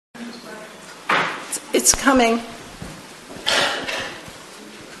It's coming.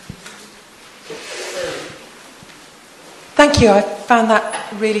 Thank you. I found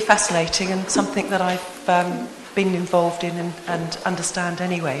that really fascinating and something that I've been involved in and understand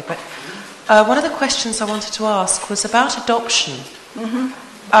anyway. But one of the questions I wanted to ask was about adoption. Mm-hmm.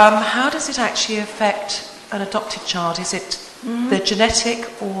 How does it actually affect an adopted child? Is it the genetic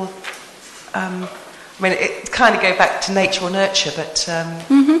or... I mean, it kind of go back to nature or nurture, but I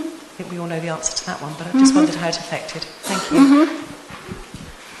think we all know the answer to that one, but I just wondered how it affected. Thank you.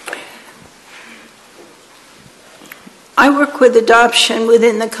 I work with adoption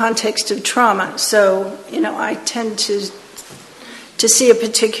within the context of trauma, so, I tend to see a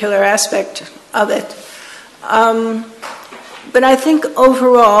particular aspect of it. But I think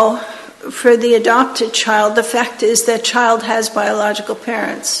overall, for the adopted child, the fact is that child has biological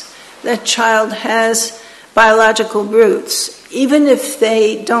parents. That child has biological roots. Even if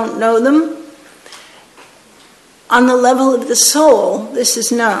they don't know them, on the level of the soul, this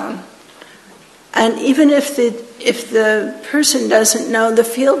is known. And even if the person doesn't know, the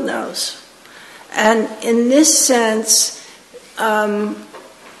field knows. And in this sense,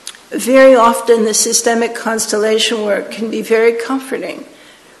 very often the systemic constellation work can be very comforting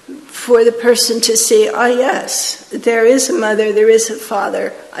for the person to see, yes, there is a mother, there is a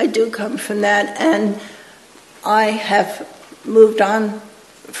father, I do come from that, and I have moved on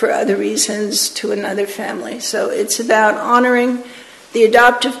for other reasons to another family. So it's about honoring the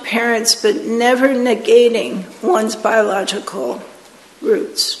adoptive parents, but never negating one's biological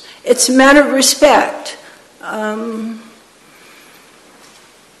roots. It's a matter of respect.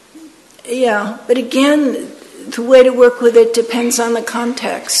 But again, the way to work with it depends on the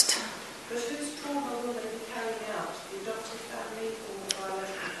context. But whose trauma will it be carrying out? The adoptive family or the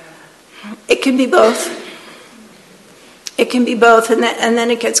biological family? It can be both. It can be both, and then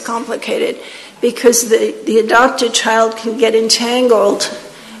it gets complicated because the adopted child can get entangled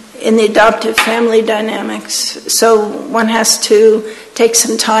in the adoptive family dynamics. So one has to take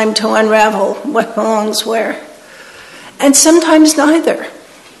some time to unravel what belongs where. And sometimes neither.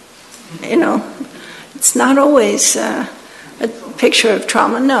 It's not always a picture of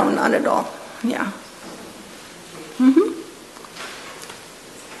trauma. No, not at all. Yeah.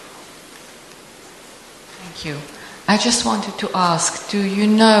 Thank you. I just wanted to ask, do you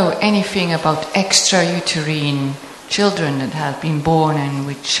know anything about extrauterine children that have been born and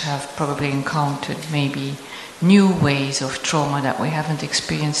which have probably encountered maybe new ways of trauma that we haven't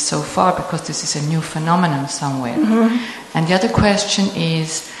experienced so far, because this is a new phenomenon somewhere? And the other question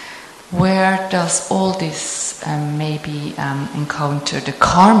is, where does all this maybe encounter the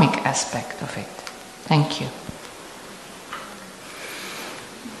karmic aspect of it? Thank you.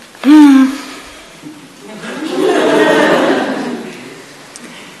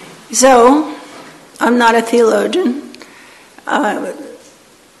 So, I'm not a theologian.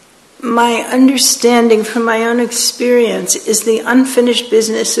 My understanding from my own experience is the unfinished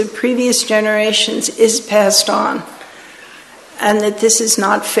business of previous generations is passed on, and that this is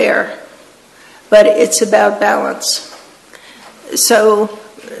not fair, but it's about balance. So,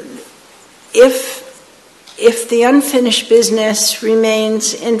 if the unfinished business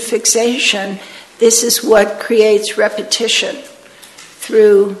remains in fixation, this is what creates repetition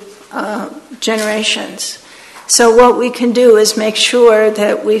through generations. So what we can do is make sure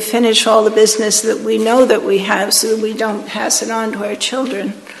that we finish all the business that we know that we have so that we don't pass it on to our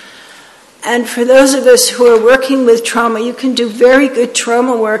children. And for those of us who are working with trauma, you can do very good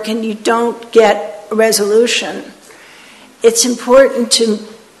trauma work and you don't get a resolution. It's important to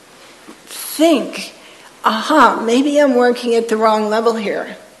think, maybe I'm working at the wrong level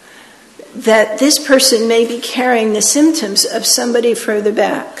here. That this person may be carrying the symptoms of somebody further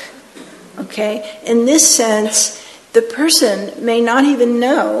back. Okay? In this sense, the person may not even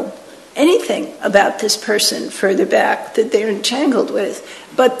know anything about this person further back that they're entangled with,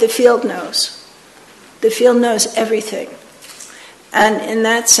 but the field knows. The field knows everything. And in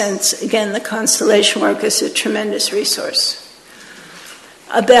that sense, again, the constellation work is a tremendous resource.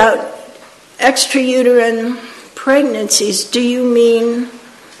 About extrauterine pregnancies, do you mean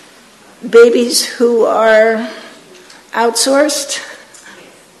babies who are outsourced?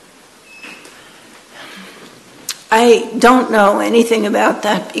 I don't know anything about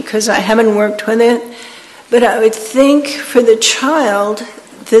that because I haven't worked with it, but I would think for the child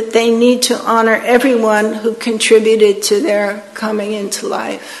that they need to honor everyone who contributed to their coming into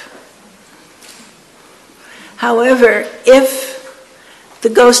life. However, if the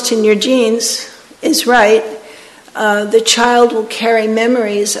ghost in your genes is right, the child will carry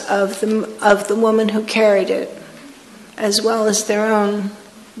memories of the woman who carried it, as well as their own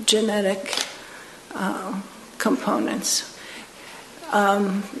genetic components.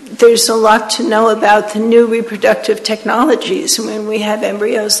 There's a lot to know about the new reproductive technologies. I mean, we have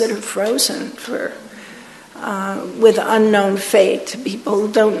embryos that are frozen with unknown fate. People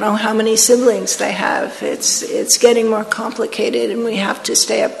don't know how many siblings they have. It's getting more complicated, and we have to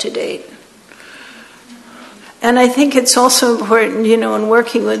stay up to date. And I think it's also important, in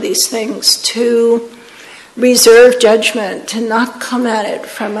working with these things, to reserve judgment, to not come at it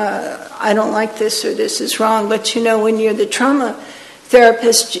from I don't like this or this is wrong. But, when you're the trauma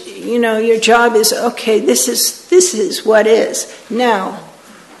therapist, your job is, okay, this is what is. Now,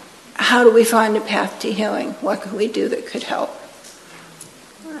 how do we find a path to healing? What can we do that could help?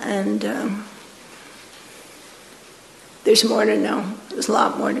 And there's more to know. There's a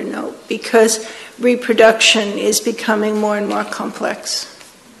lot more to know, because reproduction is becoming more and more complex.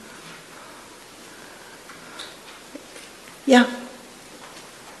 Yeah.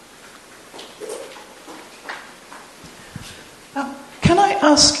 Can I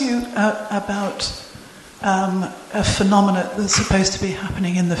ask you about a phenomenon that's supposed to be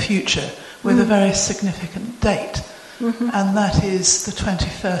happening in the future with a very significant date, and that is the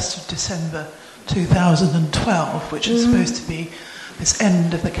 21st of December 2012, which is supposed to be this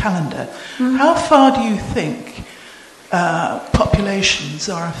end of the calendar. How far do you think populations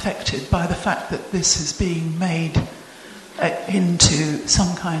are affected by the fact that this is being made into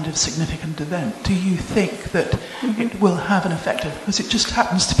some kind of significant event? Do you think that it will have an effect? Because it just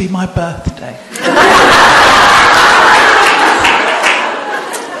happens to be my birthday.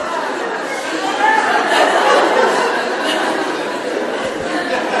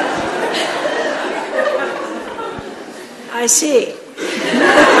 I see.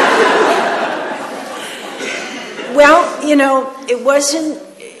 Well, it wasn't,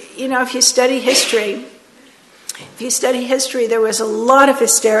 if you study history, there was a lot of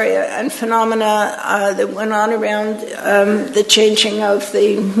hysteria and phenomena that went on around the changing of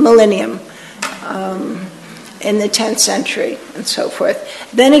the millennium in the 10th century and so forth.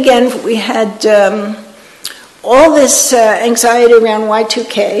 Then again, we had all this anxiety around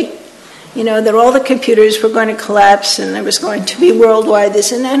Y2K, that all the computers were going to collapse and there was going to be worldwide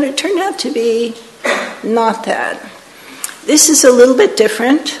this and that, and it turned out to be not that. This is a little bit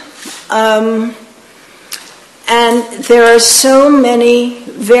different. And there are so many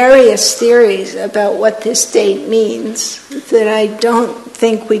various theories about what this date means that I don't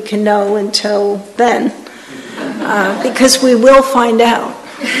think we can know until then, because we will find out.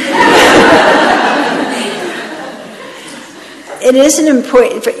 It isn't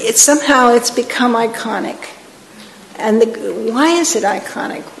important. Somehow it's become iconic. And why is it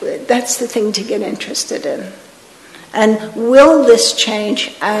iconic? That's the thing to get interested in. And will this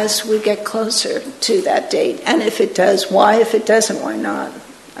change as we get closer to that date? And if it does, why? If it doesn't, why not?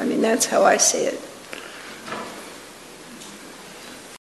 I mean, that's how I see it.